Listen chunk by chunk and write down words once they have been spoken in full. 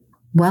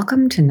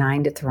Welcome to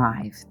 9 to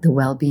Thrive, the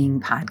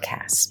Wellbeing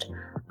Podcast.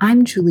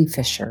 I'm Julie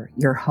Fisher,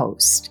 your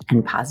host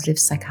and positive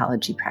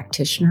psychology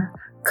practitioner,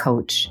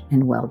 coach,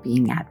 and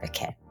well-being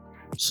advocate.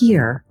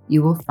 Here,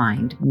 you will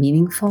find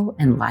meaningful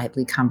and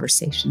lively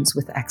conversations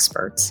with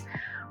experts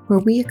where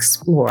we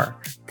explore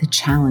the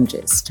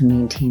challenges to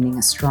maintaining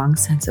a strong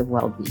sense of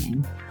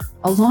well-being,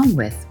 along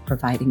with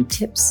providing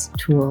tips,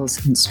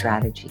 tools, and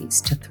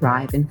strategies to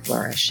thrive and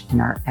flourish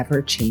in our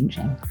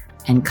ever-changing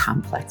and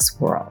complex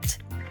world.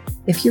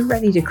 If you're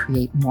ready to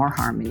create more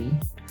harmony,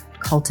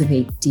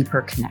 cultivate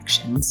deeper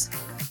connections,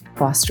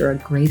 foster a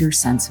greater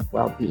sense of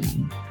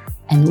well-being,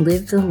 and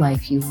live the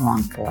life you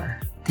long for,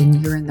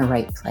 then you're in the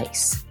right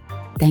place.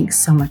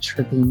 Thanks so much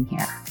for being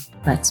here.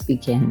 Let's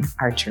begin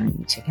our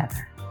journey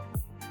together.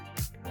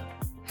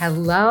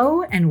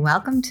 Hello, and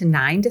welcome to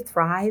 9 to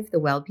Thrive, the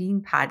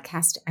Wellbeing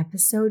Podcast,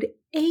 episode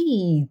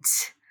 8.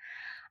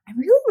 I'm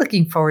really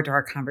looking forward to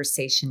our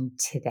conversation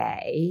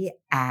today.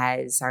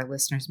 As our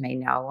listeners may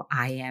know,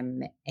 I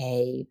am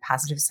a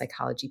positive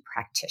psychology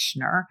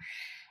practitioner.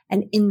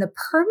 And in the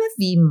PERMA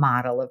V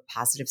model of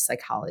positive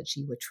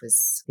psychology, which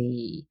was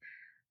the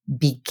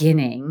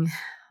beginning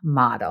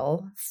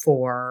model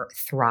for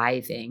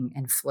thriving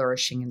and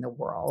flourishing in the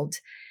world,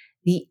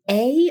 the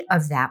A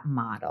of that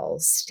model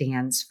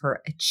stands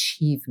for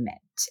achievement.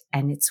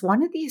 And it's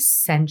one of the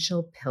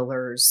essential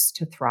pillars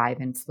to thrive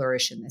and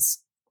flourish in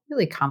this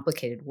really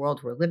complicated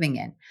world we're living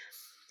in.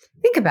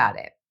 Think about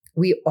it.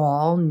 We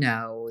all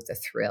know the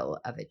thrill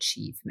of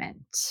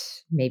achievement.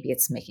 Maybe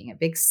it's making a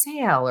big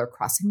sale or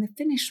crossing the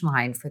finish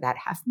line for that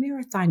half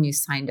marathon you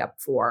signed up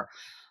for,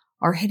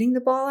 or hitting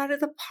the ball out of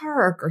the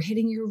park, or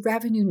hitting your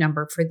revenue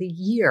number for the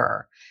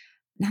year.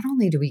 Not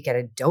only do we get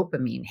a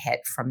dopamine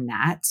hit from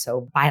that,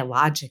 so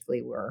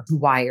biologically we're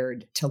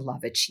wired to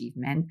love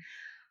achievement,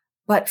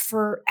 but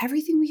for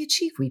everything we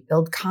achieve, we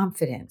build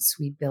confidence,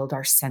 we build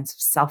our sense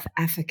of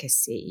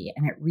self-efficacy,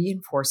 and it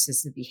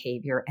reinforces the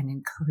behavior and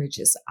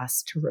encourages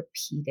us to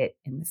repeat it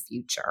in the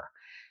future.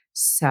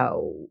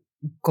 So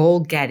goal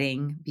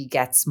getting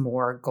begets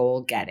more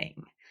goal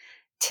getting.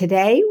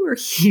 Today, we're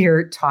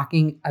here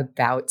talking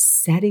about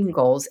setting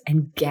goals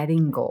and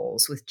getting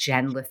goals with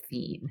Jen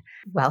Laffin.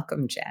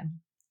 Welcome, Jen.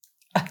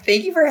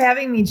 Thank you for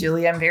having me,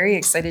 Julie. I'm very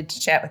excited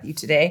to chat with you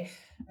today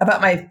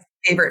about my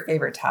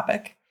favorite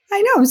topic.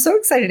 I know. I'm so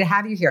excited to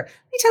have you here.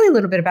 Let me tell you a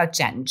little bit about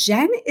Jen.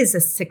 Jen is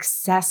a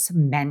success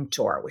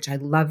mentor, which I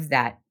love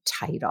that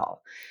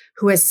title,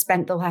 who has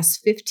spent the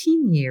last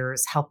 15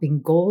 years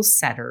helping goal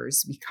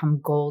setters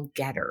become goal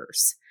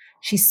getters.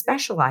 She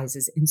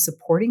specializes in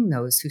supporting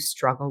those who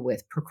struggle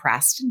with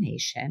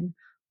procrastination,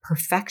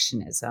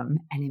 perfectionism,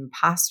 and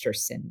imposter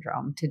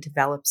syndrome to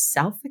develop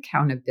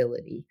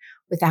self-accountability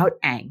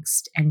without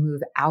angst and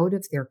move out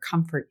of their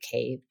comfort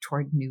cave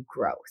toward new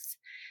growth.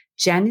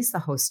 Jen is the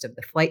host of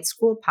the Flight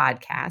School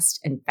podcast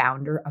and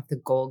founder of the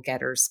Goal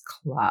Getters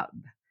Club.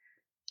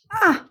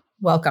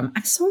 Welcome.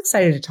 I'm so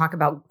excited to talk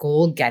about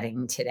goal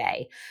getting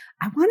today.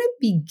 I want to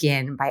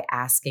begin by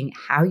asking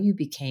how you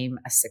became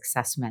a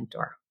success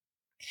mentor.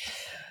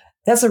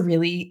 That's a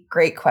really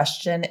great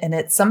question. And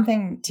it's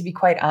something, to be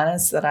quite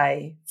honest, that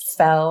I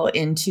fell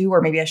into,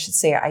 or maybe I should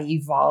say I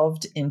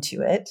evolved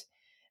into it,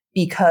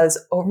 because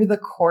over the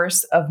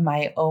course of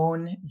my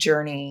own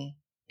journey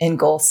in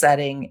goal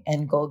setting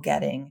and goal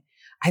getting,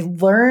 I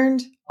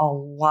learned a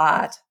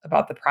lot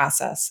about the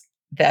process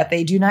that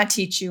they do not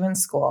teach you in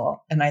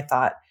school. And I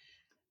thought,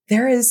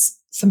 there is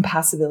some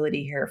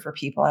possibility here for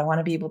people. I want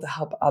to be able to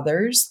help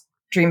others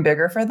dream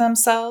bigger for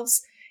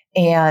themselves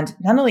and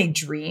not only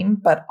dream,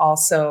 but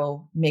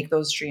also make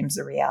those dreams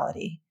a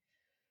reality.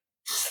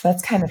 So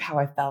that's kind of how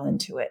I fell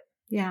into it.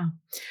 Yeah,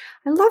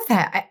 I love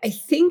that. I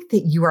think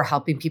that you are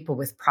helping people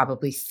with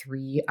probably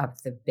 3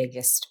 of the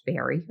biggest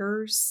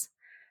barriers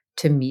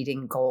to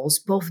meeting goals,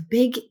 both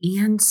big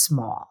and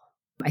small.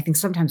 I think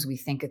sometimes we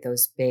think of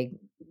those big,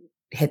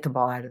 hit the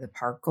ball out of the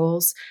park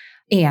goals,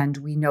 and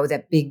we know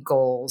that big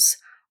goals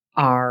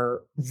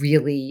are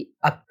really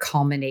a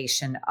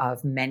culmination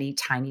of many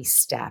tiny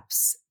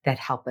steps that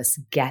help us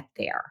get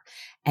there.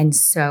 And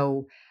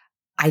so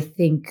I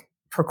think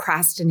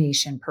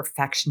procrastination,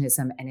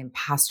 perfectionism, and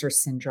imposter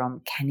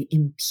syndrome can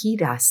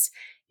impede us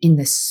in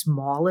the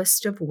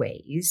smallest of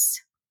ways,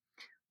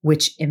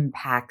 which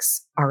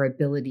impacts our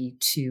ability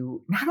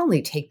to not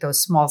only take those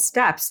small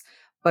steps,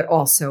 but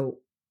also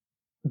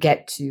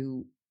get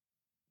to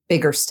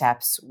bigger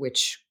steps,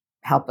 which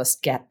help us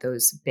get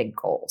those big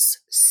goals.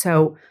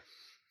 So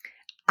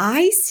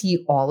I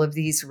see all of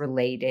these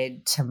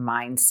related to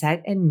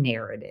mindset and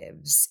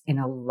narratives in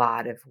a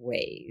lot of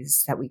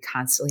ways that we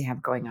constantly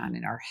have going on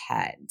in our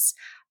heads.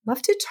 I'd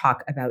love to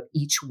talk about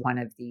each one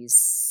of these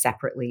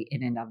separately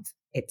in and of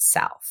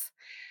itself.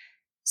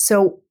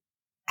 So,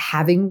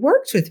 having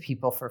worked with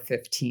people for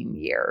 15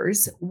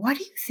 years, what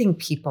do you think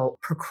people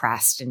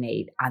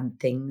procrastinate on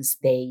things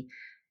they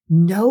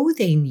know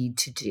they need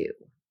to do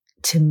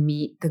to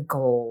meet the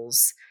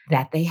goals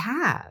that they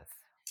have?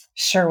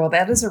 Sure. Well,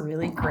 that is a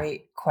really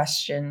great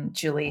question,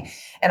 Julie.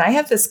 And I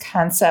have this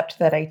concept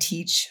that I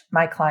teach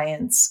my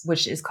clients,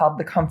 which is called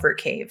the comfort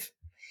cave.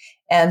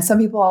 And some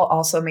people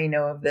also may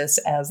know of this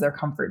as their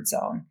comfort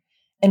zone.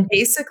 And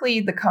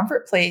basically, the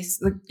comfort place,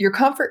 your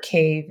comfort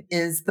cave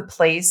is the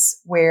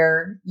place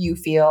where you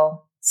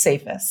feel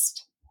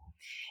safest.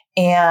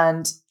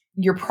 And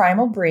your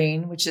primal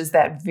brain, which is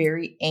that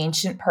very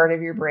ancient part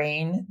of your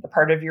brain, the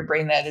part of your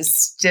brain that is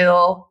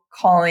still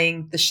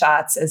calling the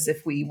shots as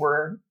if we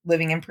were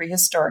living in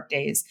prehistoric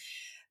days,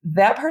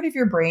 that part of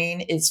your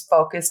brain is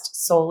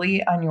focused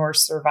solely on your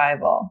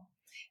survival.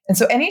 And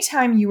so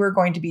anytime you are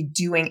going to be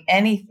doing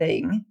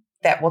anything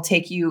that will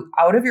take you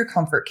out of your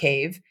comfort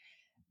cave,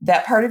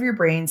 that part of your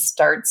brain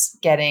starts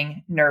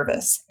getting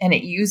nervous, and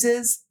it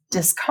uses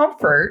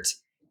discomfort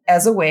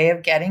as a way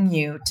of getting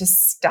you to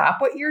stop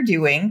what you're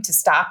doing, to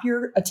stop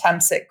your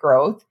attempts at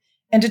growth,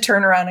 and to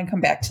turn around and come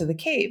back to the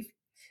cave.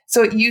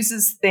 So it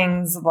uses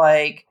things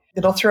like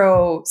it'll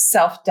throw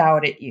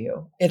self-doubt at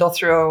you. It'll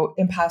throw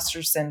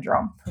imposter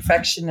syndrome,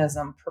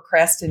 perfectionism,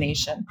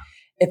 procrastination.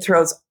 It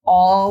throws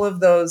all of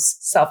those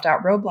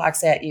self-doubt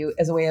roadblocks at you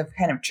as a way of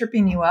kind of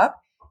tripping you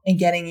up and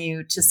getting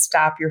you to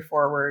stop your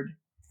forward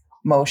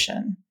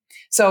motion.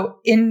 So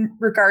in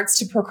regards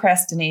to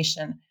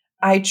procrastination,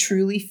 I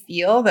truly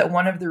feel that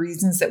one of the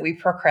reasons that we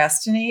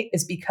procrastinate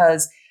is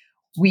because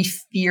we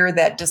fear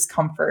that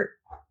discomfort.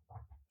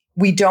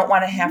 We don't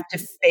want to have to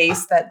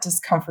face that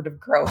discomfort of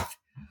growth.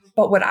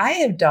 But what I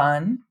have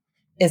done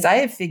is I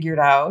have figured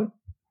out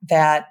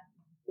that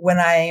when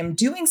I am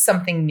doing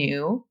something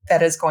new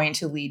that is going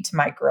to lead to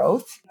my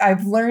growth,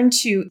 I've learned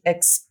to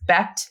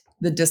expect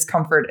the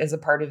discomfort as a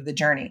part of the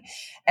journey.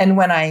 And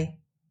when I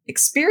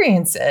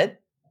experience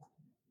it,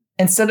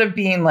 instead of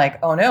being like,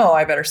 oh no,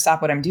 I better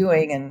stop what I'm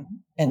doing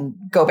and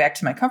go back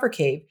to my comfort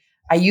cave,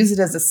 I use it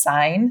as a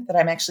sign that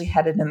I'm actually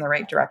headed in the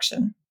right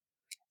direction.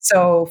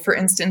 So for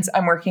instance,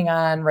 I'm working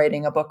on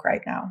writing a book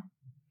right now.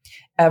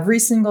 Every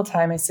single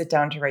time I sit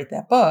down to write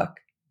that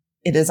book,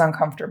 it is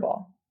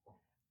uncomfortable.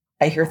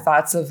 I hear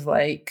thoughts of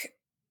like,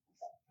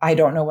 I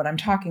don't know what I'm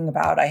talking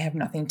about. I have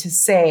nothing to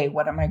say.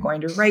 What am I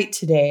going to write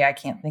today? I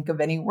can't think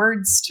of any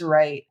words to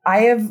write.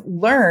 I have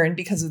learned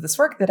because of this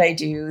work that I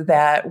do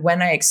that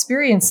when I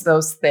experience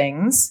those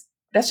things,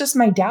 that's just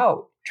my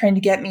doubt trying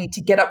to get me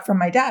to get up from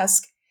my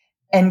desk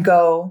and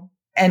go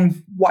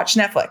and watch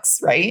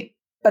Netflix, right?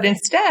 But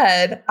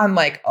instead, I'm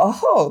like,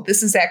 oh,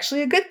 this is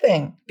actually a good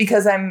thing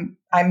because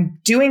I'm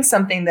doing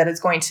something that is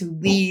going to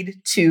lead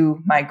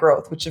to my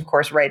growth, which of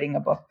course writing a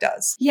book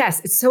does. Yes,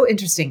 it's so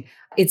interesting.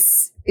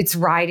 It's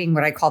riding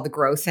what I call the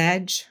growth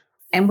edge.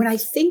 And when I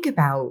think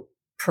about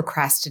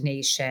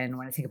procrastination,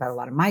 when I think about a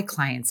lot of my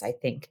clients, I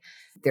think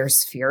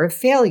there's fear of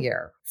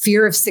failure,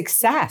 fear of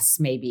success,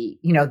 maybe.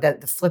 You know,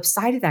 the flip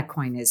side of that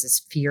coin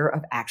is fear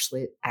of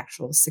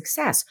actual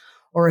success.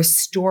 Or a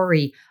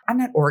story, I'm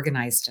not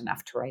organized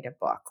enough to write a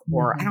book,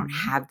 or I don't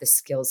have the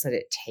skills that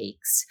it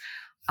takes.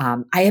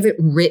 I haven't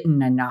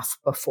written enough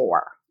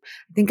before.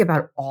 Think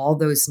about all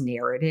those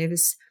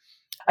narratives.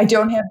 I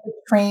don't have the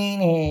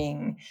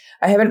training.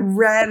 I haven't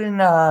read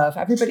enough.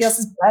 Everybody else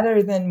is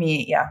better than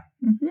me. Yeah.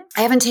 Mm-hmm.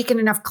 I haven't taken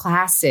enough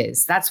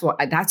classes. That's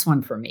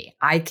one for me.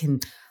 I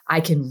can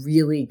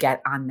really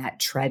get on that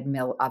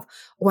treadmill of,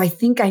 oh, I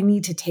think I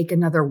need to take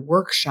another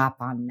workshop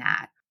on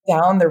that.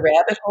 Down the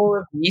rabbit hole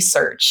of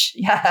research.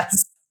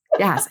 Yes.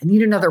 Yes. I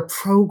need another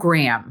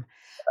program.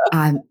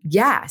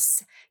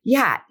 Yes.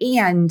 Yeah.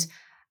 And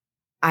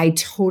I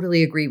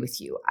totally agree with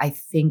you. I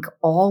think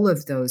all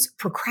of those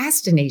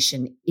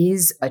procrastination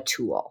is a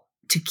tool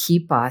to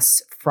keep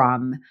us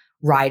from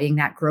riding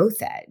that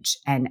growth edge.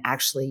 And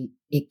actually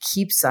it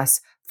keeps us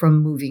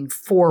from moving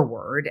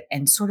forward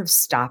and sort of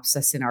stops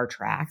us in our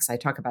tracks. I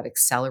talk about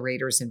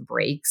accelerators and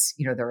brakes.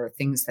 You know, there are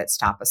things that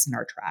stop us in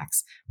our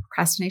tracks.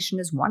 Procrastination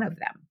is one of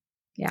them.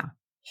 Yeah.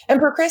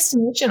 And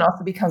procrastination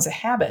also becomes a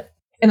habit.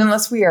 And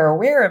unless we are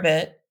aware of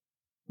it,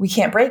 we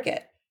can't break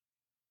it.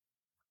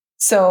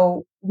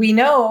 So we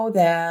know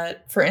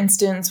that, for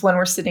instance, when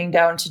we're sitting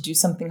down to do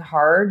something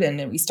hard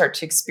and we start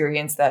to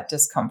experience that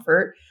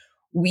discomfort,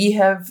 we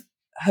have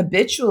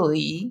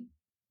habitually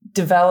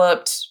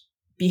developed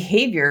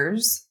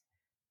behaviors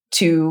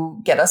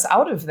to get us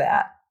out of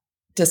that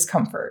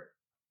discomfort,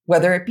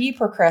 whether it be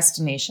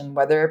procrastination,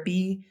 whether it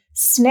be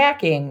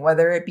snacking,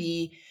 whether it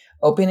be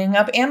opening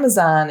up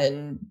Amazon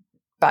and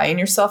buying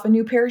yourself a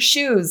new pair of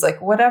shoes, like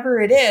whatever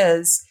it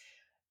is,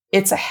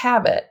 it's a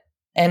habit.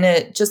 And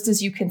it just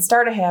as you can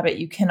start a habit,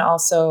 you can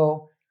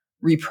also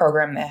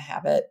reprogram that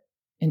habit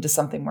into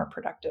something more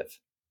productive.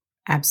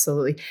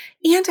 Absolutely.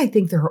 And I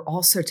think there are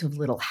all sorts of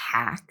little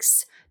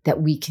hacks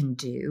that we can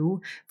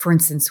do. For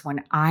instance,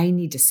 when I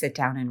need to sit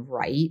down and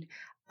write,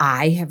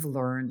 I have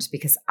learned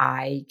because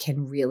I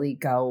can really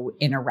go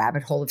in a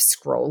rabbit hole of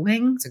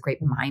scrolling. It's a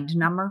great mind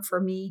number for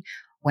me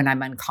when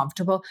I'm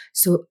uncomfortable.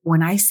 So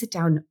when I sit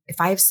down, if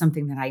I have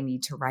something that I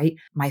need to write,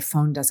 my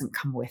phone doesn't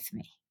come with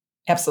me.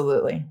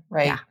 Absolutely.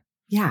 Right.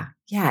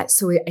 Yeah.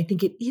 So I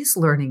think it is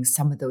learning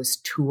some of those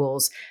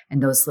tools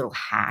and those little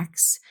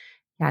hacks.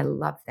 Yeah, I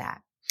love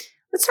that.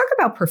 Let's talk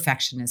about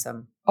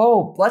perfectionism.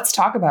 Oh, let's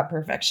talk about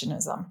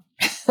perfectionism.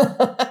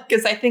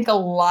 Because I think a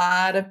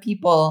lot of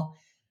people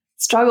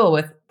struggle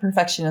with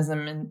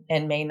perfectionism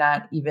and may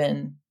not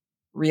even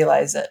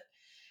realize it.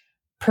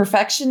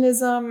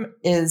 Perfectionism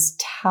is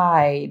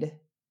tied,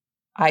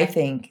 I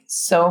think,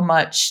 so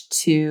much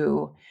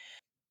to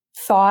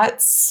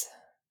thoughts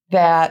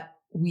that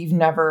we've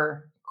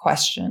never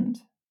questioned.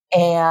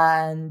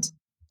 And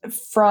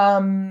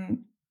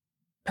from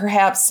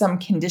perhaps some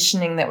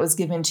conditioning that was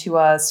given to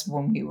us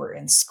when we were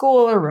in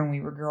school or when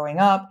we were growing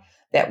up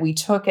that we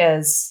took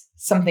as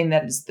something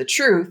that is the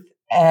truth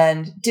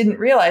and didn't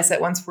realize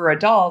that once we're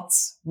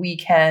adults, we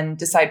can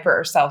decide for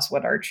ourselves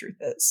what our truth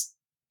is.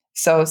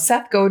 So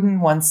Seth Godin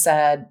once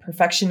said,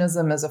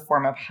 perfectionism is a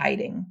form of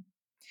hiding.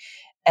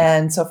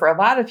 And so for a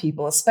lot of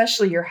people,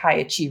 especially your high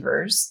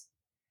achievers,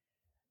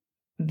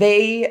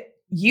 they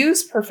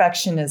use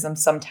perfectionism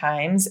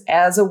sometimes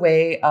as a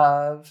way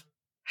of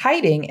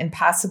hiding and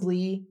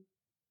possibly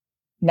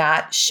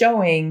not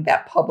showing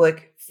that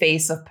public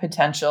face of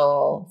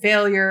potential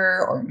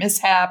failure or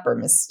mishap or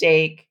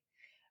mistake.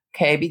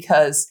 Okay.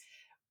 Because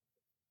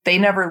they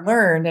never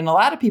learned, and a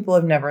lot of people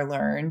have never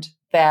learned,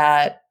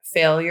 that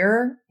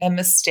failure and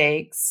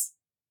mistakes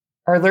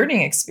are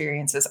learning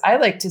experiences. I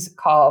like to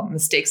call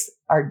mistakes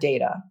our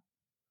data.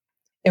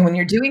 And when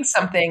you're doing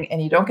something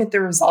and you don't get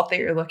the result that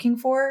you're looking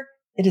for,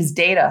 it is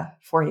data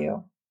for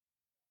you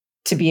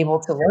to be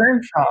able to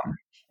learn from.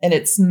 And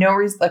it's no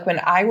reason, like when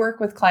I work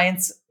with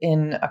clients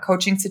in a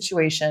coaching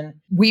situation,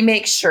 we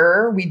make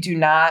sure we do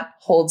not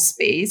hold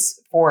space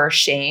for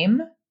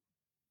shame,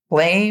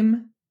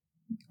 blame,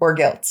 or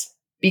guilt.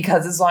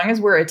 Because as long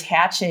as we're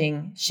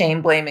attaching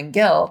shame, blame, and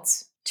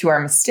guilt to our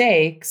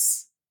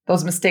mistakes,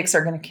 those mistakes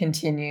are going to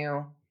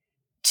continue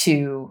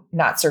to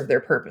not serve their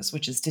purpose,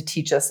 which is to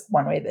teach us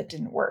one way that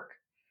didn't work.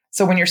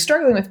 So when you're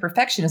struggling with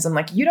perfectionism,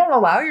 like you don't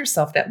allow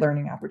yourself that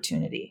learning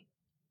opportunity.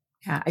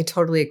 Yeah, I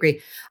totally agree.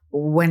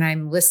 When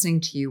I'm listening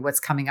to you, what's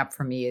coming up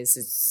for me is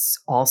it's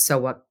also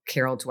what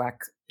Carol Dweck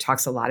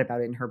talks a lot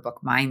about in her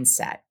book,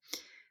 Mindset,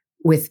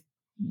 with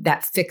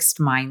that fixed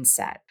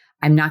mindset.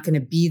 I'm not going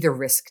to be the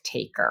risk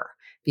taker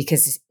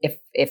because if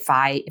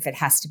it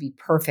has to be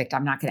perfect,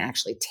 I'm not going to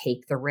actually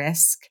take the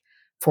risk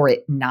for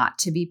it not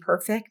to be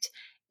perfect.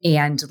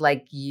 And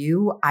like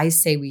you, I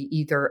say we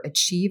either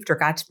achieved or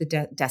got to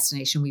the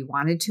destination we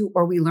wanted to,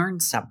 or we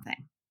learned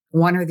something,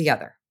 one or the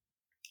other.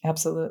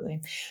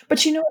 Absolutely.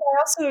 But you know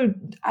what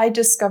I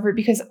discovered,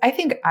 because I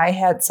think I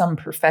had some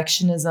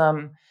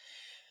perfectionism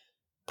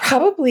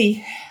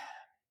probably,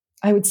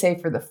 I would say,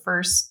 for the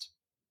first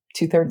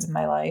 2/3 of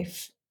my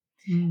life,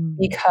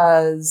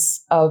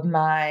 because of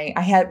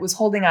was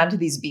holding on to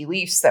these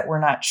beliefs that were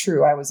not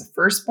true. I was a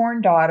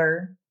firstborn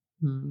daughter,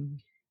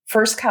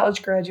 first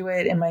college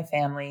graduate in my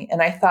family.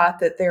 And I thought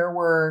that there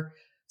were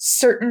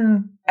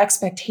certain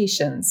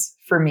expectations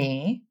for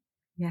me.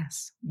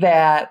 Yes.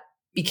 That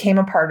became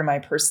a part of my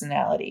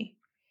personality.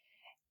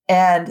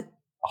 And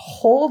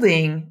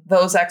holding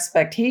those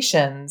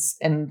expectations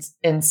and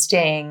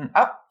staying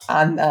up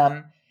on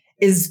them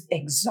is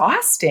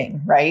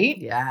exhausting, right?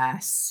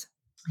 Yes.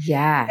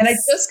 And I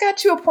Yes. just got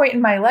to a point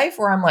in my life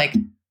where I'm like,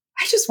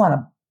 I just want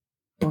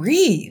to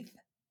breathe.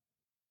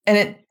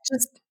 And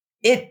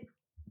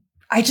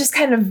I just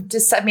kind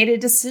of made a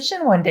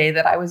decision one day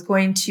that I was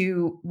going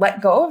to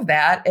let go of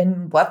that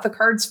and let the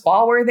cards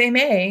fall where they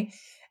may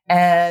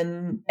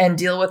and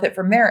deal with it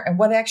from there. And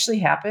what actually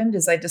happened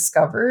is I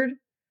discovered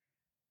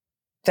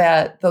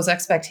that those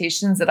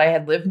expectations that I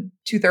had lived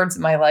 2/3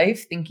 of my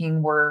life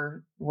thinking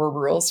were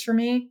rules for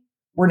me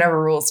were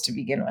never rules to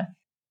begin with.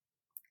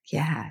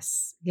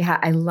 Yes. Yeah.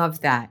 I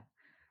love that.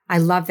 I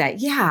love that.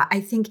 Yeah.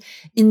 I think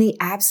in the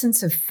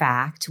absence of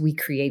fact, we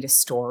create a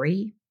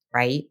story,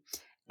 right?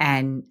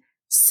 And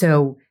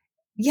so,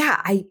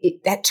 yeah,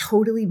 that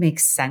totally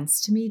makes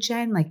sense to me,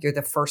 Jen. Like you're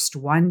the first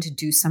one to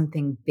do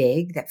something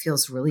big that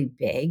feels really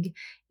big.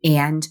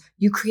 And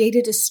you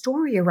created a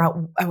story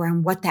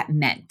around what that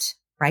meant,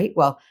 right?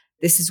 Well,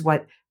 this is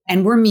what,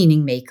 and we're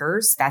meaning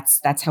makers.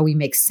 That's how we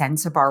make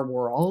sense of our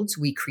world.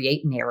 We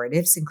create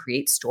narratives and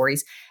create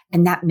stories.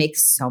 And that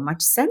makes so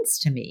much sense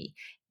to me.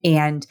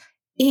 And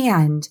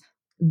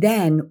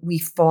then we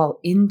fall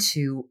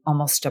into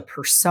almost a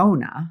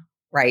persona,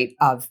 right?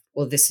 Of,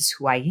 well, this is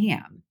who I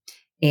am.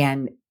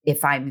 And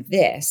if I'm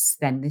this,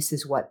 then this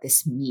is what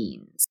this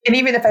means. And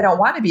even if I don't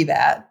want to be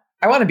that,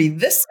 I want to be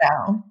this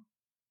now.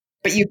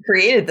 But you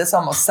created this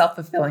almost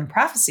self-fulfilling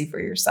prophecy for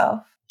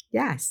yourself.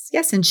 Yes.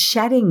 Yes. And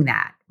shedding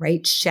that,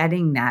 right?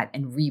 Shedding that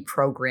and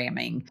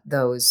reprogramming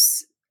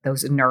those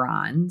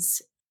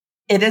neurons.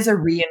 It is a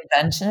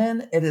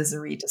reinvention. It is a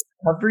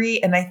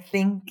rediscovery. And I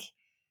think,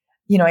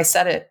 I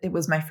said it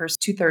was my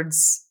first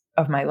 2/3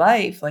 of my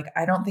life. Like,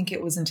 I don't think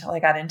it was until I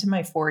got into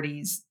my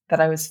 40s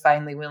that I was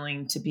finally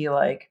willing to be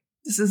like,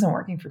 this isn't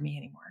working for me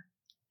anymore.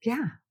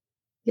 Yeah.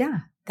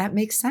 Yeah. That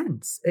makes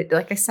sense.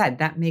 Like I said,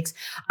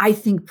 I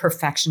think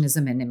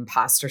perfectionism and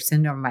imposter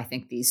syndrome, I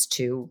think these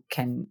two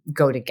can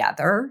go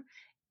together.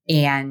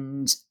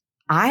 And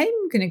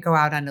I'm going to go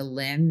out on a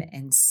limb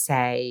and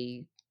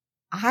say,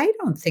 I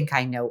don't think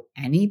I know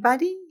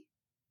anybody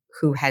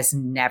who has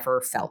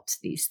never felt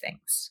these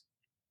things.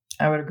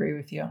 I would agree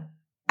with you.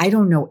 I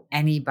don't know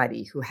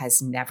anybody who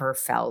has never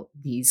felt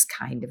these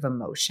kind of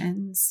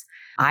emotions.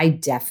 I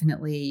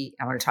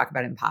want to talk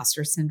about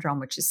imposter syndrome,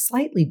 which is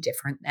slightly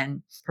different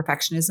than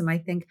perfectionism, I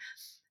think.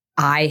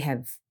 I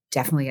have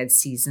definitely had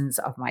seasons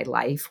of my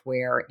life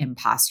where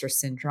imposter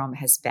syndrome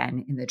has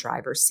been in the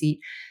driver's seat.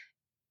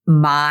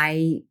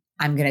 I'm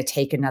going to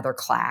take another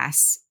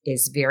class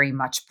is very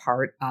much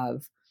part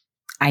of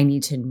I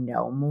need to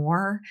know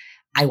more.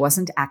 I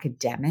wasn't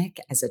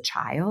academic as a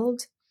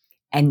child.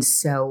 And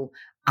so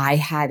I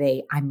had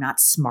I'm not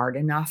smart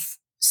enough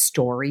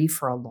story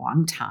for a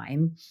long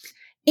time.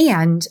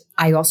 And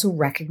I also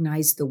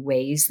recognized the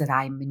ways that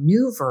I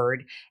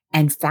maneuvered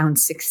and found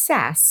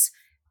success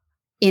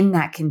in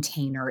that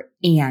container.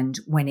 And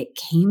when it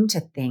came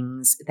to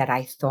things that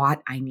I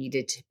thought I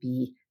needed to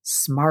be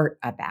smart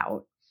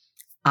about,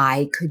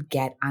 I could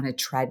get on a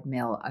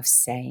treadmill of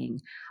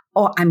saying,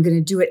 oh, I'm going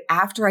to do it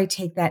after I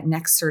take that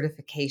next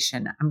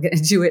certification. I'm going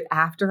to do it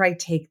after I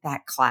take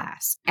that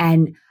class.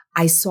 And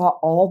I saw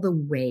all the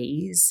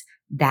ways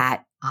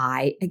that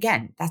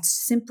again, that's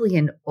simply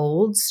an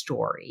old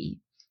story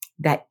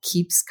that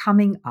keeps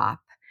coming up.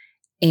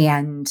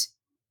 And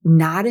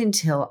not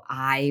until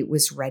I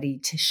was ready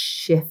to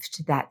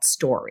shift that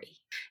story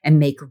and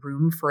make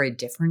room for a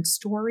different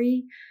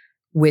story,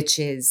 which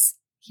is,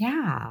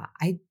 yeah,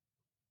 I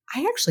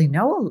actually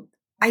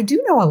I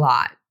do know a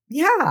lot.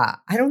 Yeah,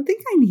 I don't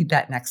think I need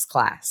that next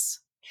class.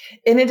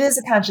 And it is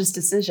a conscious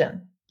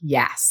decision.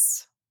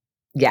 Yes.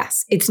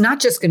 Yes. It's not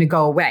just going to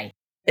go away.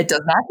 It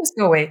does not just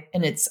go away.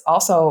 And it's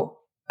also,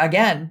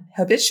 again,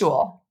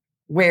 habitual,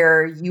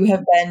 where you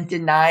have been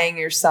denying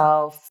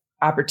yourself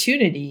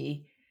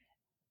opportunity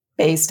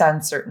based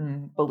on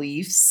certain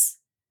beliefs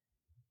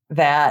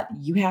that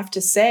you have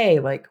to say,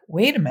 like,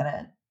 wait a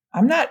minute,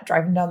 I'm not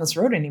driving down this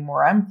road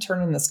anymore. I'm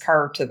turning this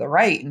car to the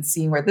right and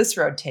seeing where this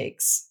road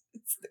takes.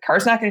 The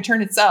car's not going to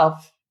turn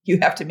itself. You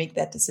have to make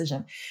that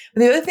decision.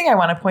 But the other thing I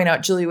want to point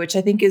out, Julie, which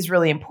I think is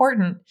really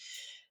important,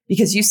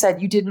 because you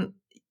said you didn't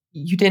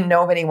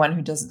know of anyone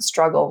who doesn't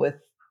struggle with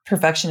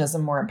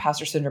perfectionism or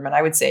imposter syndrome. And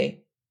I would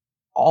say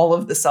all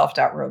of the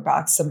self-doubt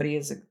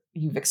roadblocks,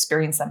 you've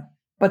experienced them.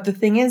 But the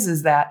thing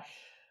is that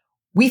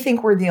we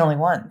think we're the only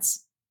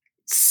ones.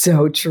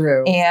 So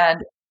true.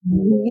 And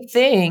we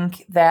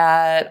think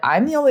that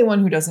I'm the only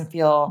one who doesn't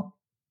feel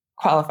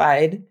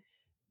qualified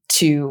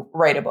to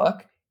write a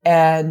book,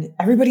 and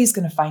everybody's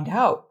going to find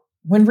out.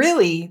 When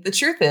really the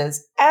truth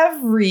is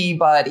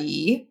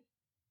everybody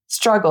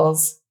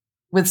struggles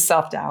with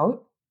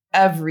self-doubt.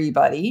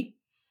 Everybody.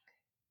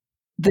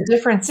 The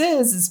difference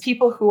is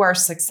people who are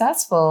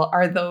successful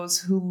are those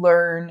who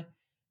learn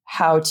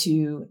how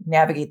to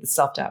navigate the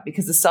self-doubt,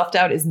 because the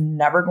self-doubt is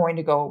never going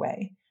to go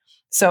away.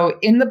 So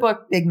in the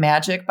book, Big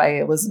Magic by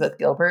Elizabeth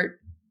Gilbert.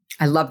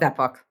 I love that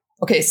book.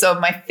 Okay. So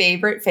my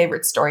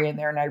favorite story in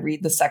there, and I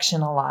read the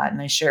section a lot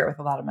and I share it with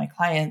a lot of my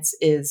clients,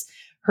 is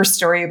her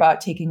story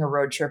about taking a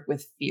road trip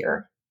with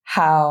fear.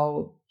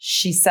 How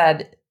she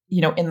said,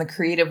 in the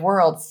creative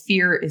world,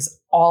 fear is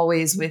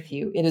always with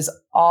you. It is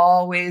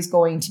always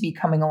going to be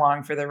coming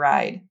along for the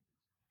ride.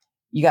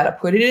 You got to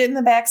put it in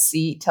the back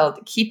seat, tell it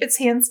to keep its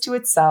hands to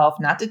itself,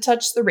 not to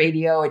touch the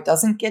radio. It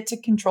doesn't get to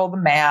control the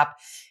map.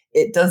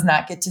 It does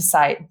not get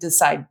to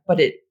decide, but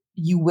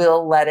you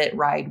will let it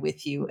ride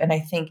with you. And I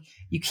think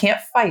you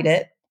can't fight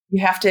it.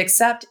 You have to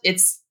accept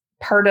it's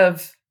part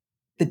of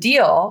the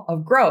deal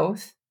of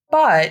growth,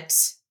 but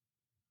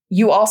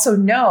you also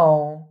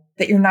know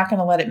that you're not going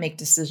to let it make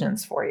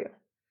decisions for you.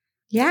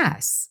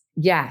 Yes.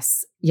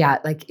 Yes. Yeah.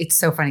 Like, it's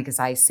so funny because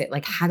I say,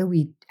 like, how do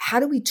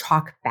we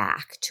talk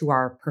back to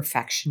our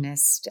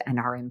perfectionist and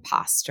our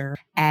imposter?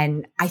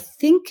 And I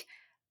think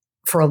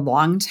for a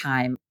long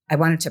time, I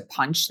wanted to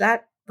punch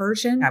that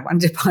version. I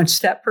wanted to punch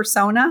that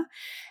persona.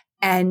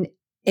 And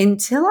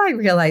until I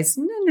realized,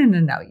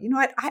 no. You know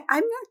what?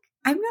 I'm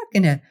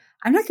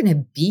not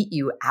gonna beat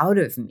you out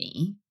of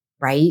me,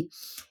 right?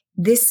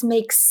 This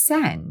makes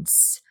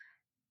sense.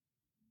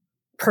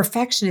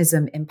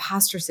 Perfectionism,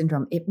 imposter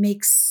syndrome, it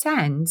makes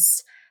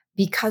sense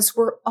because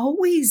we're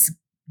always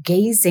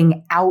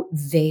gazing out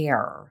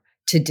there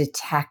to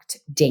detect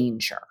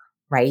danger,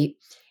 right?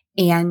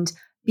 And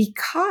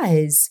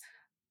because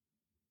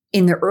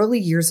in the early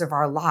years of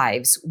our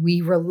lives,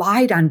 we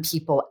relied on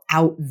people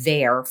out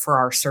there for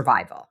our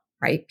survival,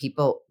 right?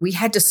 We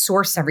had to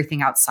source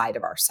everything outside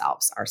of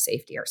ourselves, our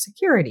safety, our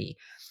security,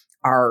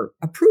 our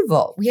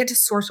approval. We had to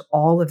source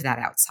all of that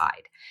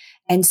outside.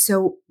 And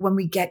so when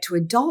we get to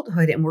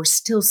adulthood and we're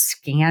still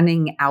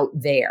scanning out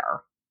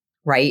there,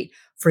 right,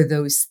 for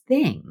those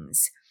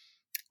things,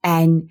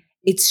 and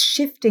it's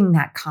shifting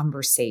that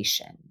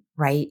conversation,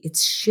 right?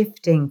 It's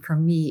shifting. For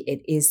me,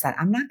 it is that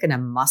I'm not going to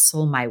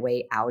muscle my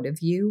way out of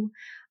you.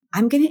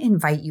 I'm going to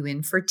invite you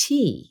in for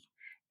tea.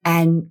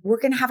 And we're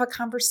going to have a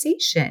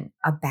conversation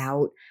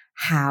about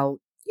how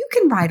you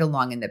can ride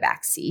along in the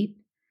back seat.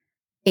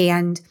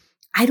 And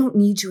I don't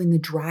need you in the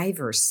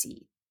driver's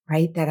seat,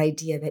 right? That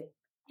idea that,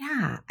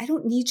 yeah, I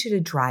don't need you to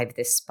drive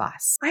this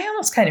bus. I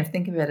almost kind of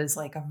think of it as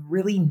like a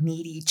really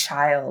needy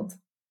child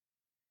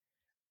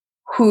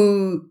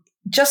who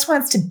just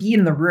wants to be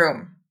in the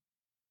room.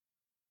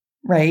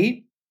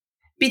 right?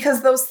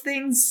 Because those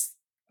things,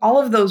 all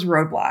of those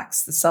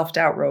roadblocks, the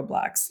self-doubt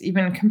roadblocks,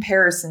 even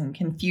comparison,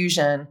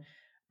 confusion,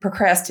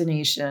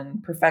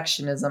 procrastination,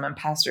 perfectionism,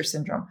 imposter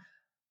syndrome,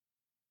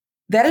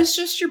 that is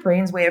just your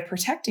brain's way of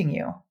protecting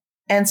you.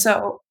 And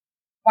so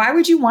why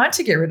would you want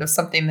to get rid of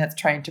something that's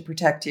trying to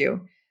protect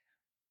you?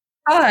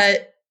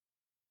 But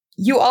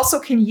you also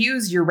can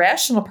use your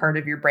rational part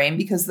of your brain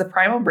because the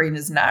primal brain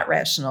is not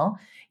rational.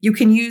 You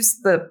can use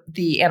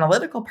the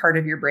analytical part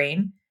of your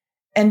brain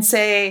and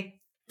say,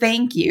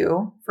 thank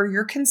you for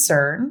your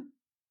concern.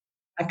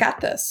 I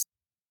got this.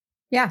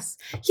 Yes.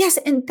 Yes.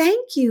 And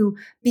thank you,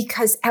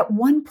 because at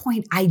one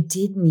point I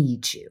did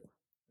need you,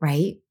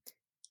 right?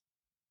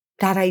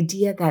 That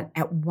idea that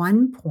at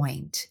one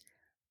point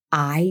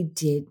I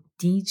did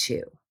need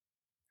you,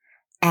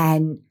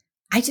 and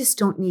I just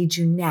don't need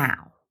you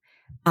now.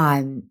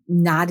 I'm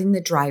not in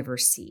the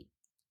driver's seat.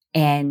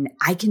 And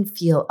I can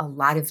feel a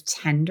lot of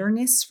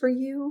tenderness for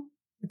you.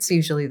 It's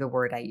usually the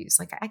word I use.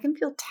 Like, I can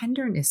feel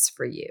tenderness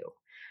for you.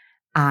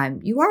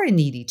 You are a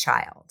needy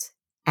child.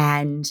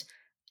 And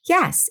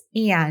yes,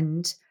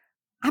 and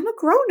I'm a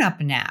grown up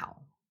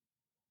now.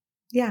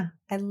 Yeah,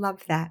 I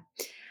love that.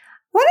 I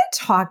want to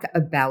talk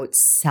about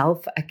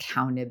self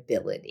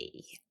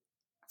accountability.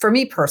 For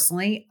me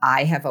personally,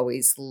 I have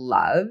always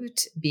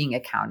loved being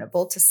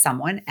accountable to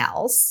someone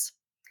else.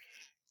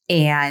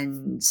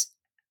 And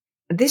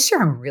this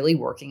year, I'm really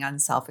working on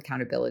self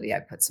accountability. I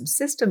put some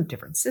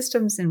different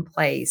systems in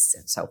place,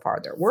 and so far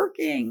they're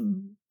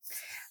working.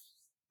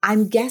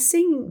 I'm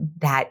guessing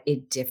that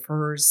it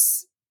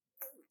differs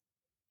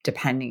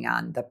depending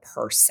on the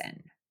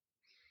person.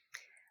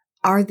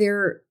 Are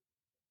there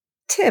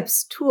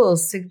tips,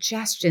 tools,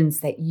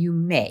 suggestions that you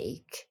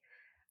make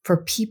for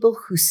people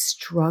who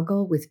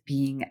struggle with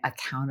being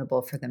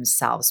accountable for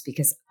themselves?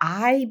 Because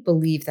I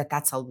believe that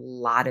that's a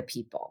lot of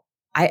people.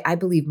 I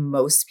believe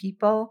most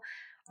people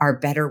are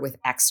better with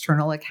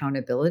external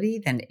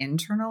accountability than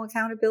internal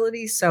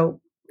accountability.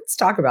 So let's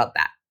talk about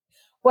that.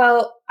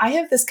 Well, I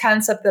have this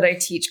concept that I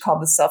teach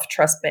called the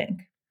self-trust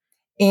bank.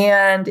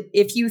 And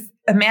if you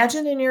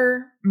imagine in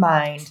your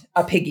mind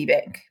a piggy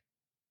bank,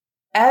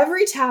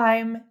 every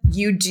time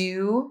you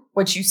do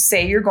what you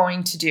say you're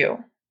going to do,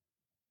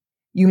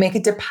 you make a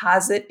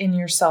deposit in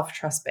your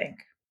self-trust bank.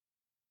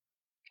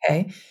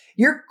 Okay.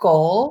 Your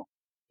goal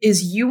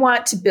is you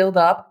want to build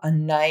up a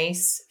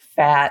nice,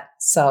 fat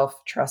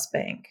self-trust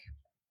bank.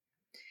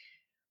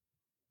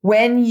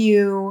 When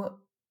you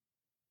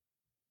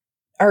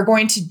are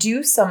going to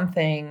do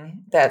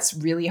something that's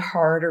really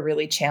hard or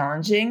really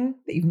challenging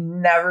that you've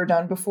never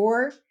done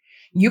before,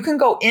 you can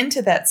go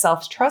into that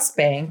self-trust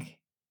bank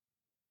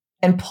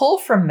and pull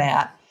from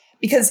that,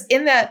 because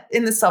in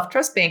the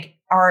self-trust bank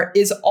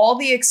is all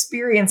the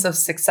experience of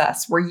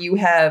success where you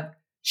have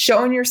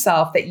shown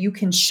yourself that you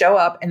can show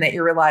up and that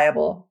you're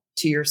reliable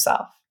to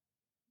yourself.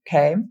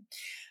 Okay.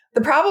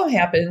 The problem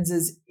happens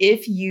is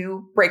if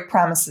you break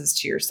promises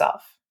to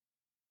yourself.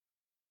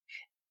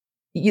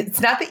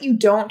 It's not that you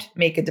don't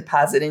make a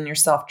deposit in your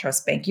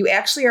self-trust bank. You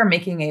actually are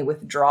making a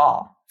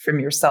withdrawal from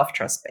your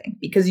self-trust bank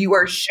because you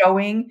are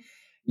showing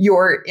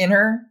your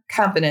inner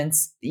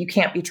confidence that you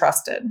can't be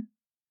trusted,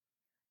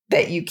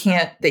 that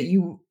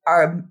you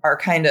are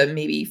kind of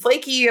maybe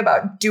flaky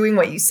about doing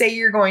what you say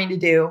you're going to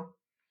do.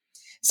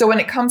 So when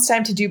it comes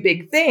time to do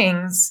big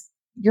things,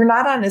 you're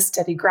not on a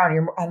steady ground.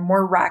 You're on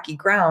more rocky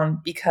ground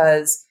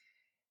because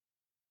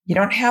you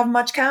don't have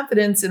much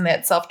confidence in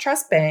that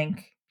self-trust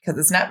bank because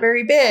it's not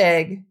very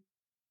big.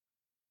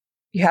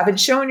 You haven't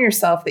shown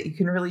yourself that you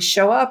can really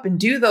show up and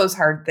do those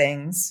hard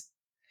things.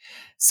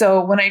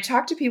 So when I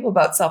talk to people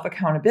about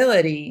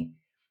self-accountability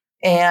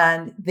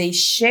and they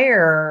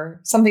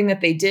share something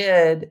that they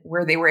did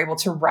where they were able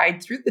to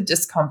ride through the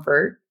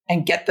discomfort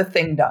and get the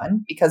thing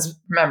done, because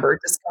remember,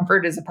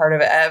 discomfort is a part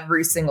of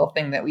every single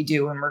thing that we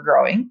do when we're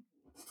growing.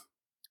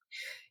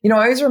 I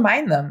always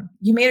remind them,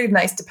 you made a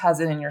nice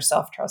deposit in your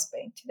self-trust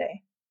bank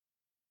today.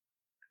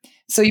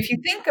 So if you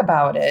think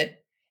about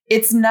it,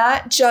 it's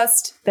not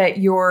just that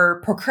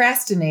you're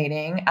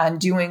procrastinating on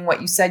doing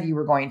what you said you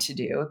were going to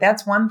do.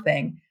 That's one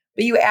thing.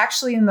 But you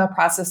actually, in the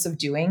process of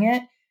doing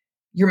it,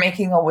 you're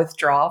making a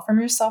withdrawal from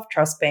your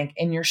self-trust bank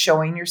and you're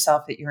showing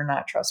yourself that you're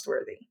not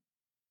trustworthy.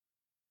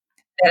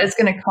 That is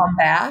going to come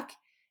back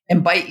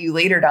and bite you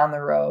later down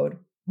the road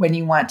when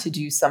you want to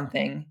do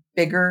something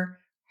bigger,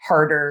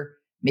 harder,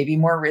 maybe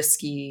more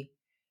risky.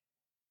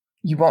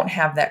 You won't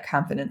have that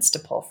confidence to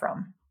pull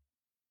from.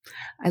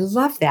 I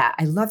love that.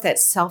 I love that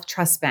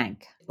self-trust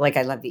bank. Like,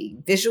 I love the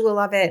visual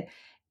of it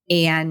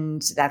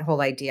and that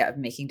whole idea of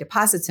making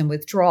deposits and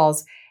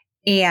withdrawals.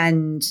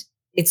 And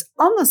it's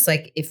almost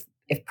like if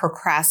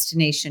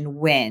procrastination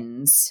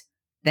wins,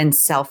 then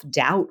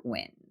self-doubt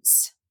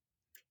wins.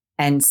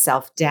 And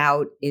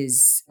self-doubt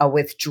is a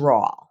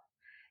withdrawal.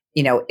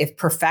 If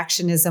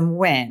perfectionism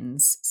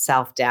wins,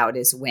 self-doubt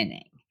is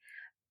winning.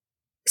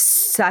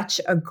 Such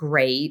a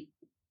great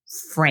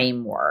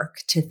framework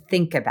to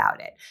think about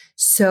it.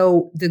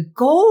 So the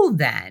goal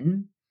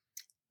then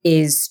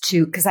is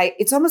to, because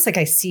it's almost like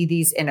I see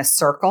these in a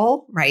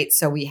circle, right?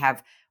 So we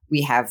have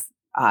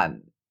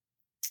um,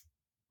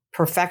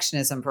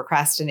 perfectionism,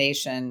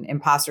 procrastination,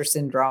 imposter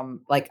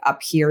syndrome, like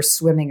up here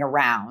swimming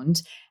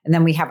around. And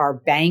then we have our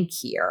bank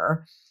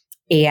here.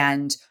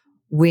 And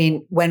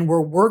when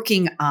we're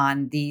working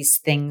on these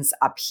things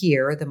up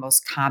here, the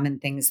most common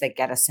things that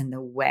get us in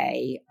the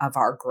way of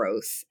our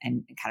growth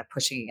and kind of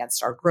pushing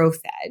against our growth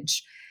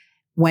edge,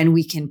 when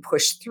we can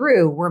push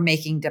through, we're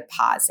making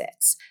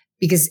deposits.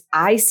 Because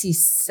I see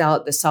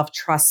the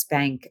self-trust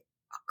bank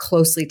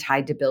closely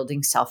tied to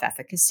building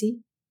self-efficacy.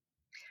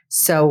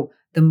 So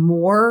the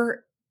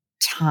more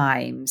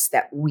times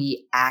that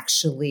we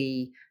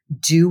actually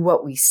do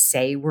what we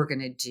say we're going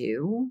to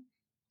do,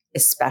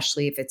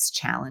 especially if it's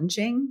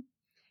challenging,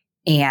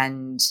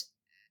 and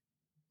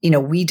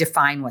we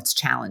define what's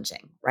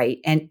challenging, right?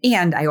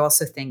 And I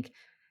also think,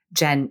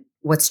 Jen,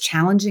 what's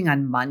challenging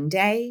on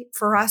Monday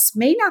for us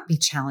may not be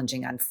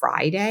challenging on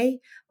Friday,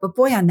 but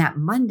boy, on that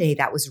Monday,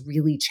 that was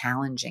really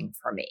challenging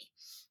for me.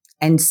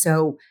 And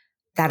so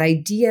that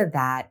idea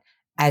that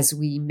as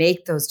we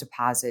make those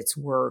deposits,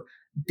 we're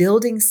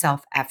building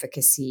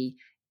self-efficacy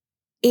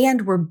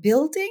and we're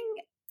building,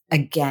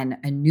 again,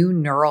 a new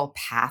neural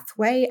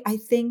pathway, I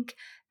think,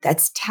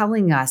 that's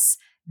telling us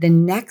the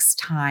next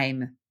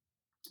time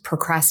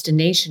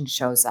procrastination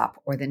shows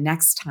up or the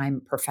next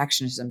time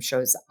perfectionism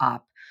shows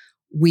up,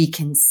 we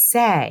can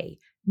say,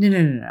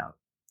 no,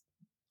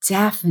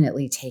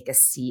 definitely take a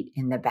seat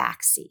in the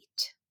back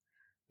seat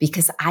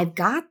because I've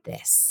got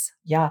this.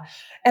 Yeah.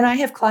 And I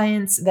have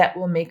clients that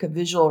will make a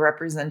visual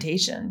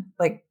representation.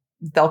 Like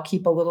they'll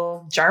keep a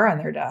little jar on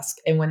their desk.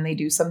 And when they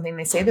do something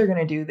they say they're going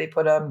to do, they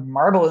put a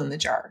marble in the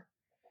jar.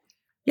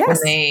 Yes.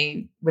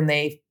 When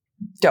they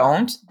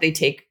don't, they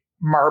take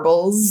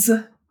marbles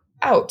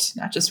out,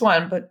 not just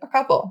one, but a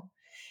couple.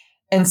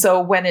 And so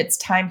when it's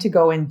time to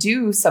go and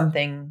do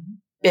something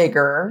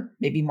bigger,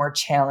 maybe more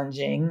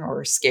challenging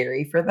or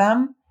scary for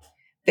them,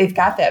 they've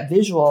got that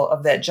visual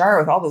of that jar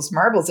with all those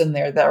marbles in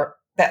there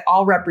that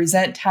all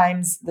represent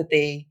times that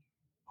they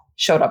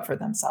showed up for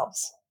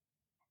themselves.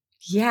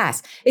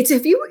 Yes.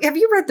 Have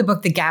you read the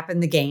book, The Gap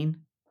and the Gain?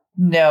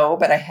 No,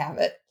 but I have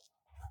it.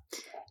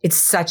 It's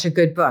such a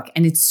good book.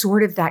 And it's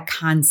sort of that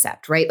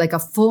concept, right? Like a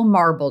full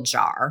marble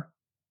jar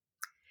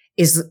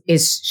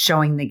is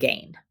showing the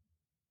gain.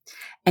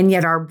 And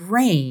yet our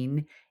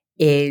brain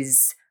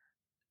is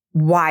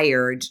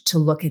wired to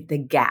look at the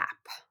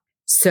gap.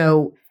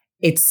 So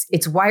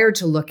it's wired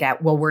to look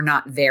at, well, we're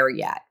not there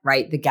yet,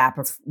 right? The gap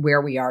of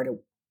where we are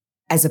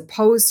as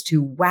opposed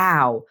to,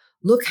 wow,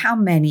 look how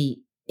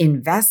many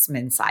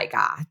investments I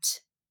got,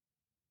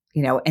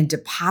 and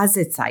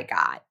deposits I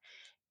got.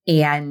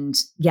 And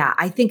yeah,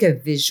 I think I'm a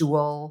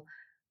visual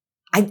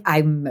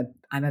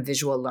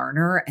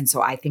learner. And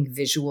so I think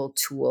visual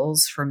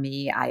tools for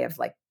me, I have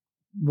like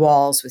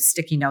walls with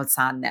sticky notes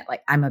on that,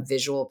 like I'm a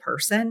visual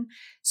person.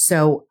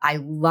 So I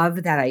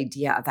love that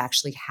idea of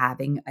actually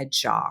having a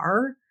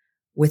jar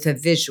with a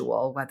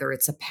visual, whether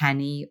it's a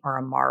penny or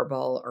a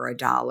marble or a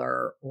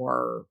dollar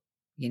or,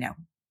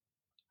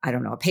 I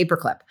don't know, a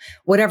paperclip,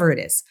 whatever it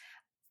is.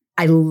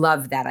 I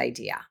love that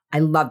idea. I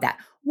love that.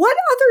 What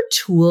other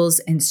tools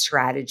and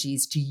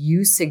strategies do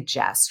you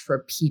suggest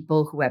for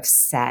people who have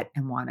set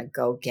and want to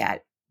go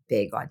get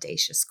big,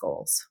 audacious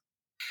goals?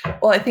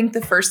 Well, I think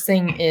the first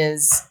thing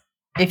is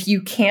if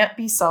you can't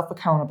be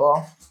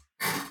self-accountable,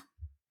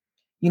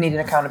 you need an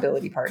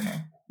accountability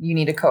partner. You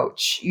need a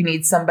coach. You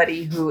need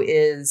somebody who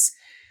is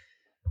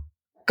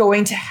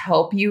going to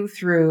help you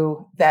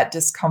through that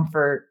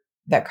discomfort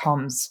that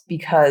comes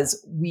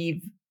because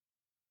we've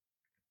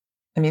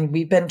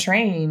been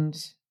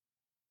trained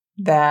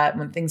that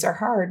when things are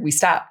hard, we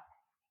stop.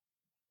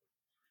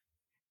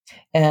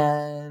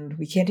 And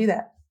we can't do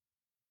that.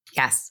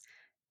 Yes.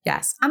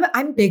 Yes.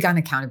 I'm big on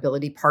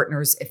accountability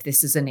partners if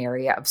this is an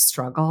area of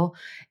struggle.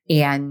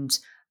 And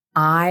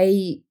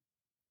I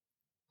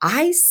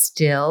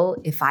still,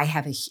 if I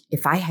have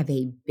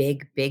a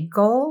big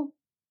goal,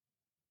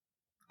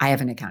 I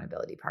have an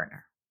accountability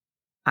partner.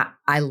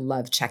 I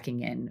love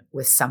checking in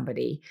with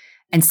somebody.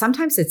 And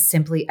sometimes it's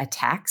simply a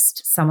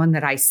text, someone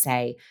that I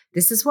say,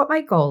 this is what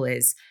my goal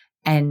is.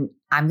 And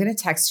I'm going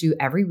to text you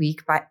every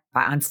week by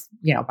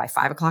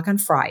 5:00 on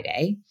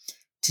Friday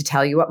to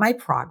tell you what my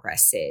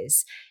progress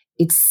is.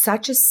 It's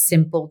such a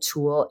simple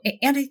tool.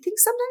 And I think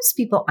sometimes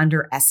people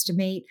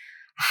underestimate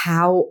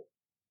how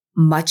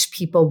much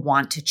people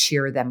want to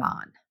cheer them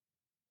on,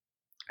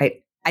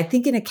 right? I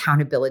think an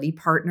accountability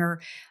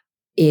partner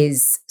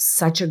is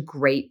such a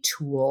great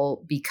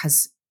tool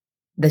because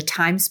the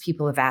times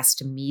people have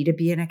asked me to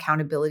be an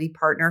accountability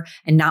partner,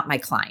 and not my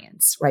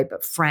clients, right?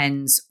 But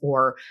friends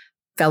or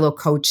fellow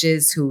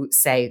coaches who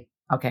say,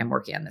 okay, I'm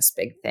working on this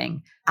big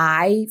thing.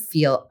 I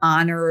feel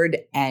honored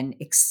and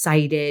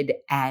excited.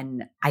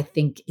 And I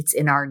think it's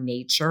in our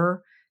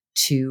nature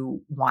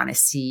to want to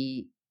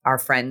see our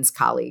friends,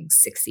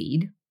 colleagues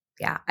succeed.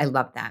 Yeah, I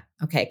love that.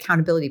 Okay,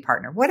 accountability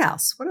partner. What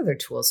else? What other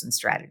tools and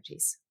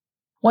strategies?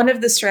 One of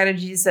the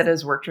strategies that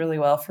has worked really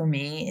well for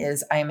me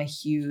is I am a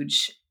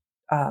huge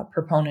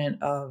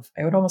proponent of,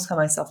 I would almost call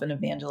myself an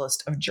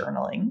evangelist of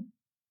journaling.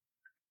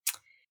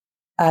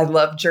 I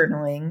love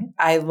journaling.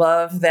 I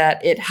love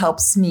that it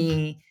helps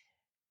me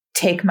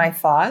take my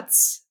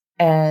thoughts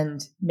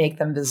and make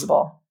them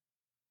visible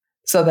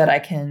so that I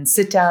can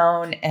sit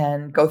down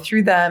and go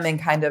through them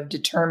and kind of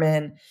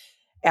determine,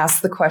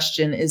 ask the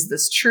question, is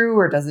this true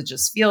or does it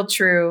just feel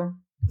true?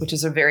 Which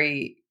is a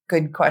very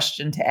good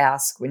question to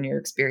ask when you're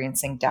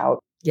experiencing doubt.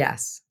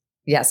 Yes.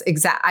 Yes,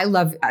 exactly.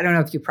 I don't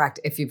know if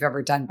if you've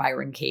ever done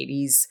Byron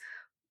Katie's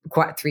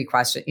 3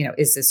 questions,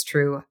 is this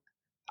true?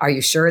 Are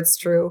you sure it's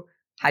true?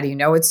 How do you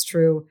know it's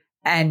true?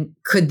 And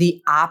could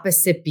the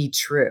opposite be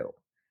true?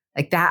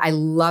 Like that. I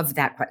love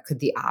that. Could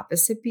the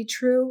opposite be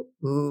true?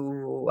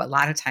 Ooh, a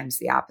lot of times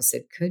the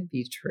opposite could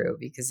be true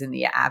because in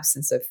the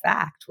absence of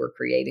fact, we're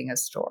creating a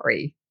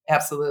story.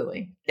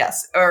 Absolutely.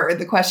 Yes. Or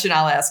the question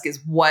I'll ask is,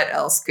 what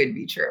else could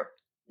be true?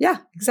 Yeah,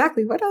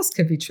 exactly. What else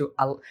could be true?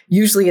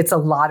 Usually it's a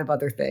lot of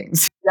other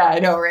things. Yeah, I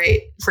know,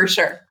 right? For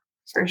sure.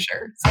 For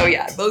sure. So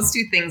yeah, those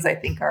 2 things I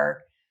think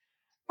are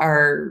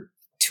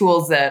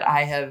tools that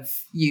I have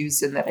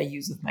used and that I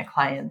use with my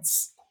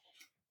clients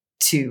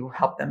to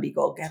help them be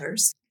goal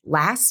getters.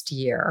 Last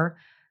year,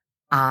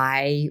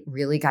 I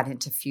really got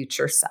into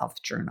future self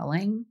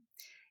journaling.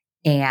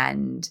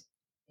 And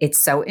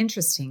it's so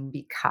interesting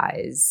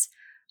because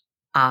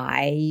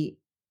in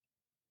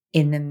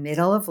the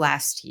middle of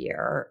last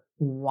year,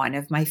 one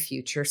of my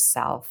future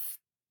self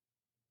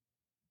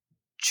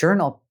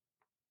journal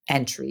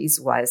entries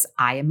was,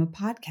 I am a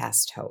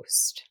podcast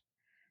host.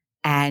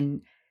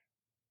 And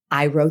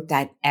I wrote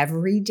that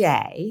every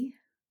day.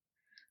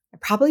 I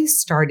probably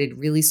started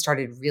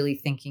really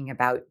thinking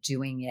about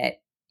doing it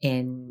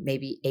in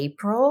maybe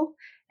April.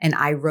 And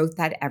I wrote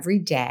that every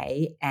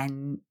day.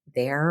 And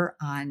there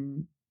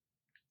on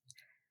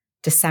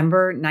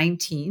December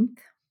 19th,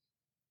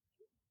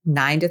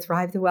 9 to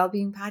Thrive, the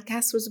Wellbeing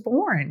Podcast was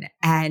born.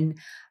 And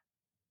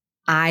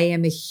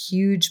I'm a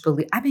huge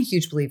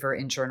believer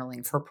in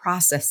journaling for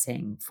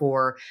processing,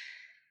 for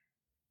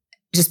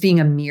just being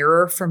a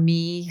mirror for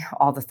me,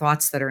 all the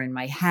thoughts that are in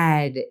my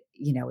head.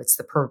 It's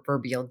the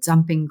proverbial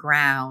dumping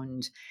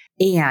ground.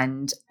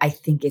 And I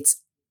think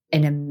it's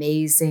an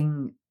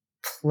amazing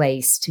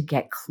place to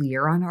get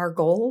clear on our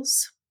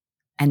goals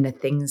and the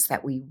things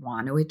that we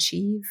want to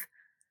achieve.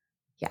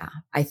 Yeah,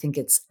 I think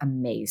it's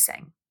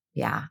amazing.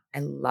 Yeah, I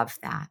love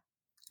that.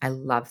 I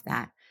love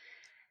that.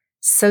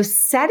 So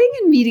setting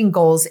and meeting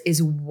goals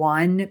is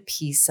one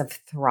piece of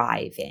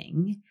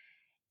thriving.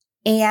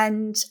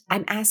 And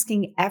I'm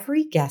asking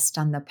every guest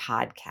on the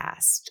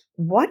podcast,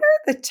 what are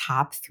the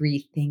top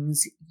 3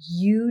 things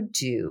you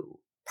do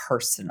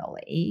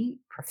personally,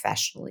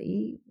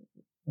 professionally,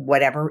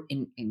 whatever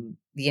in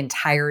the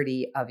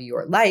entirety of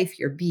your life,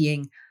 your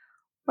being?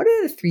 What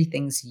are the 3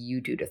 things you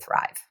do to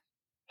thrive?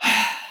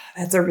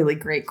 That's a really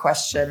great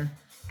question.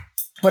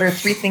 What are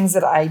 3 things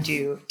that I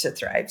do to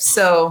thrive?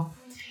 So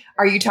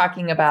are you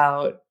talking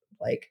about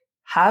like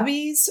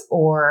hobbies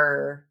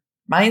or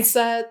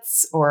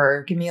mindsets,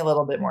 or give me a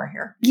little bit more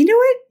here? You know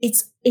what?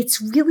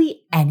 It's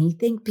really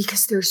anything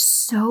because there's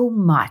so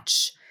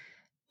much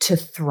to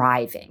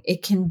thriving.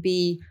 It can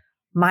be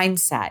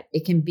mindset,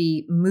 it can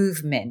be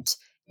movement,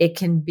 it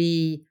can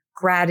be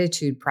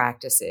gratitude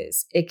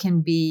practices, it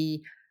can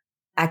be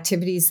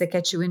activities that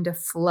get you into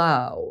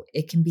flow,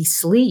 it can be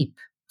sleep.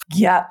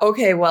 Yeah.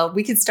 Okay. Well,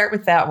 we could start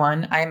with that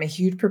one. I am a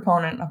huge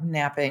proponent of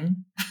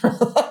napping.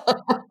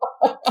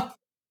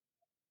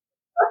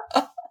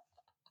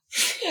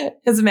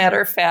 As a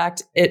matter of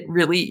fact, it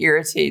really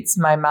irritates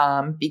my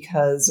mom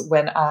because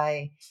when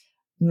I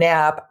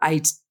nap,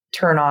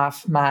 turn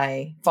off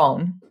my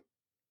phone.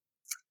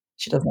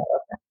 She doesn't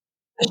love that.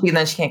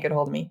 Then she can't get a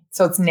hold of me.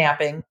 So it's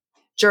napping.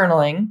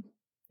 Journaling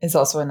is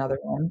also another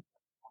one.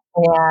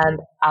 And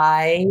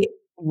I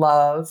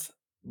love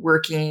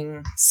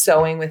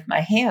sewing with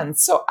my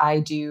hands. So I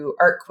do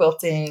art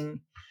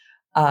quilting,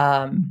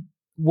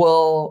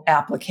 wool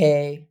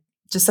applique,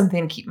 just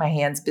something to keep my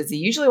hands busy,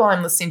 usually while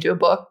I'm listening to a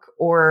book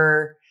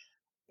or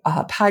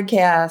a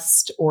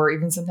podcast, or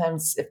even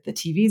sometimes if the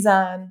TV's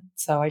on.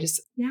 So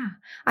Yeah,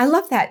 I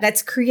love that.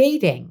 That's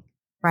creating,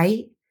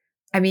 right?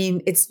 I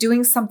mean, it's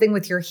doing something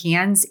with your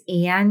hands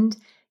and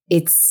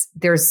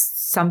there's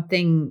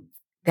something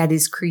that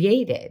is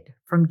created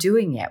from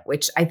doing it,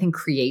 which I think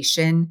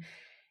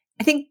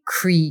I think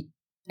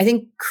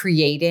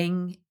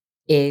creating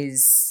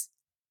is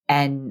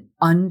an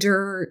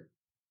underutilized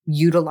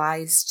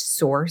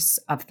source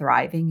of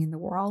thriving in the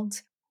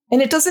world.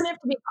 And it doesn't have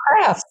to be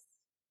crafts.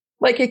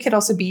 Like it could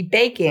also be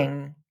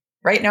baking.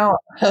 Right now,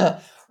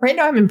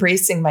 I'm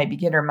embracing my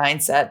beginner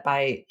mindset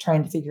by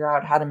trying to figure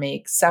out how to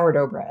make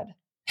sourdough bread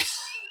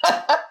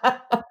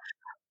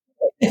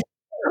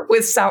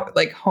with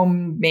like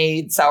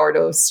homemade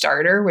sourdough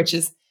starter, which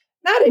is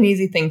not an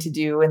easy thing to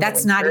do.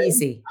 That's not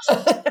easy.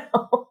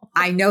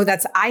 I know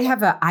I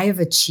have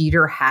a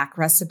cheater hack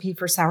recipe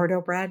for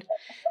sourdough bread.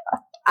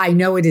 I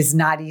know it is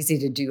not easy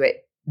to do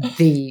it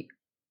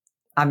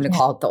I'm going to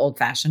call it the old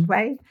fashioned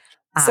way.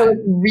 So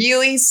it's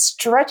really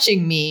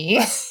stretching me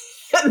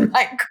in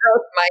my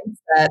growth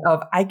mindset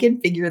of I can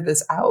figure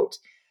this out.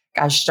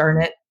 Gosh darn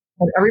it.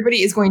 And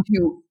everybody is going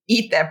to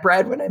eat that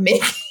bread when I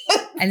make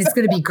it. And it's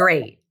going to be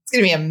great. It's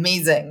going to be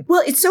amazing.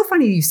 Well, it's so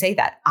funny you say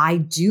that. I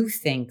do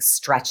think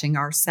stretching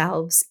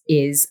ourselves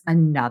is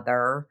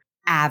another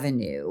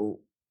avenue,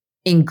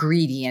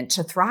 ingredient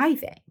to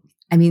thriving.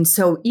 I mean,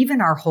 so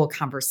even our whole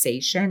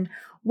conversation,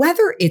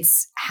 whether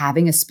it's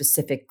having a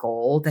specific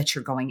goal that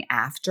you're going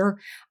after,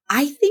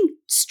 I think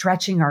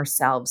stretching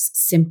ourselves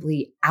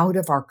simply out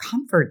of our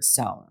comfort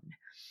zone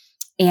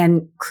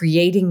and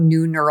creating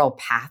new neural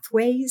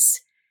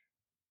pathways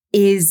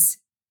is,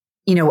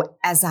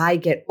 as I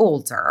get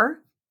older,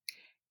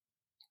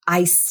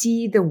 I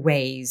see the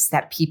ways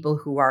that people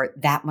who are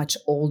that much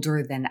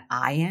older than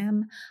I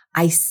am,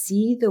 I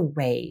see the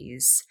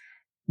ways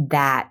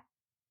that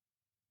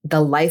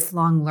the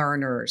lifelong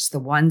learners, the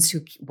ones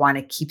who want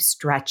to keep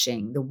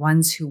stretching, the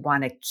ones who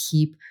want to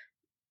keep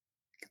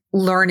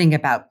learning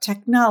about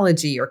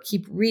technology or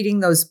keep reading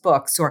those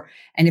books,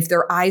 and if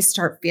their eyes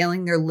start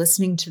failing, they're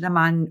listening to them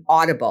on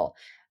Audible.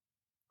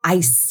 I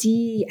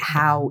see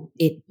how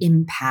it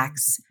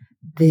impacts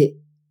the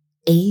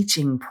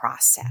aging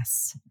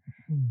process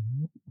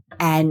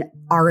and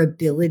our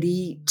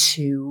ability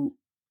to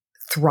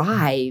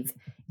thrive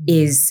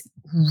is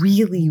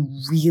really,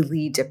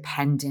 really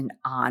dependent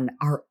on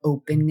our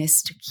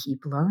openness to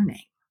keep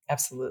learning.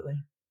 Absolutely.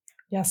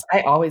 Yes, I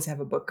always have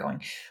a book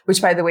going,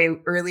 which, by the way,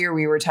 earlier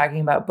we were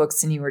talking about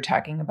books and you were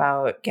talking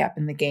about Gap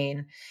in the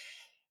Gain.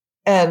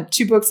 And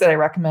two books that I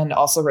recommend,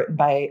 also written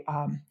by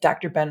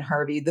Dr. Ben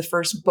Harvey. The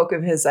first book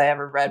of his I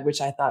ever read,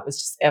 which I thought was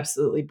just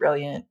absolutely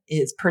brilliant,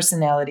 is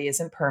Personality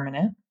Isn't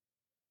Permanent.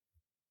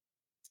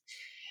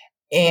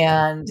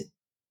 And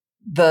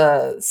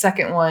the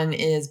second one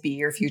is Be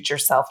Your Future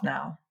Self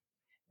Now.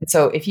 And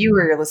so if you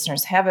or your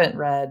listeners haven't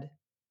read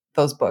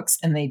those books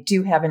and they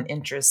do have an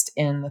interest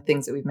in the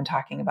things that we've been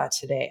talking about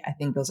today, I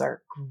think those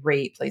are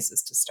great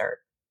places to start.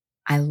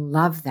 I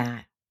love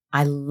that.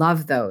 I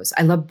love those.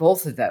 I love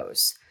both of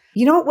those.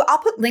 You know what? I'll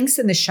put links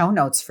in the show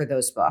notes for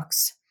those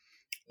books.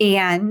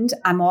 And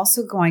I'm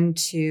also going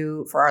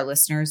to, for our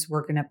listeners,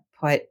 we're going to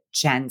put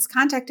Jen's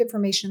contact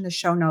information in the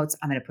show notes.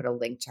 I'm going to put a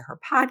link to her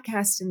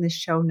podcast in the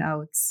show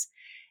notes.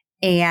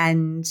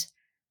 And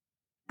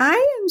I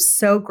am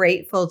so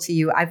grateful to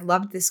you. I've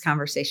loved this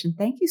conversation.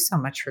 Thank you so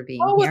much for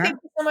being here. Thank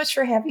you so much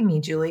for having me,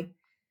 Julie.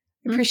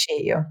 I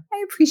appreciate you.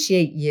 I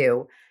appreciate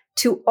you.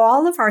 To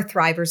all of our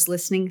Thrivers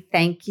listening,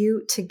 thank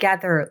you.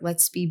 Together,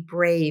 let's be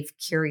brave,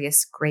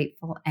 curious,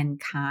 grateful, and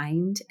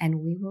kind.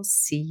 And we will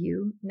see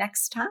you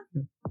next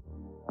time.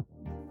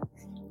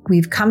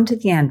 We've come to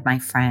the end, my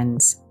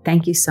friends.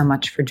 Thank you so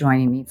much for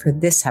joining me for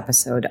this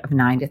episode of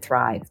 9 to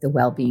Thrive, the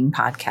Wellbeing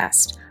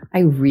Podcast. I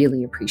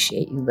really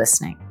appreciate you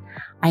listening.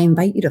 I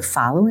invite you to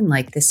follow and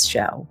like this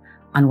show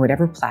on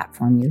whatever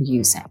platform you're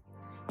using.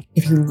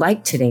 If you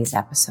liked today's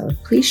episode,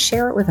 please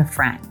share it with a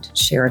friend,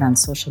 share it on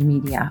social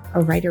media,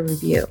 or write a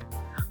review.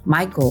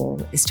 My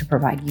goal is to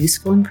provide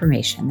useful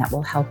information that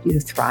will help you to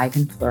thrive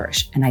and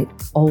flourish, and I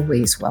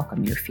always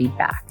welcome your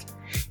feedback.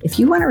 If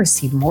you want to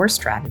receive more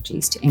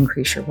strategies to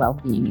increase your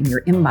well-being in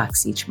your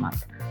inbox each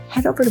month,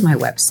 head over to my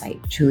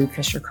website,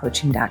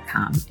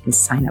 juliefishercoaching.com, and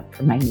sign up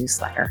for my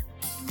newsletter.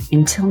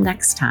 Until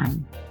next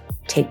time,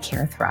 take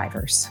care,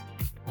 Thrivers.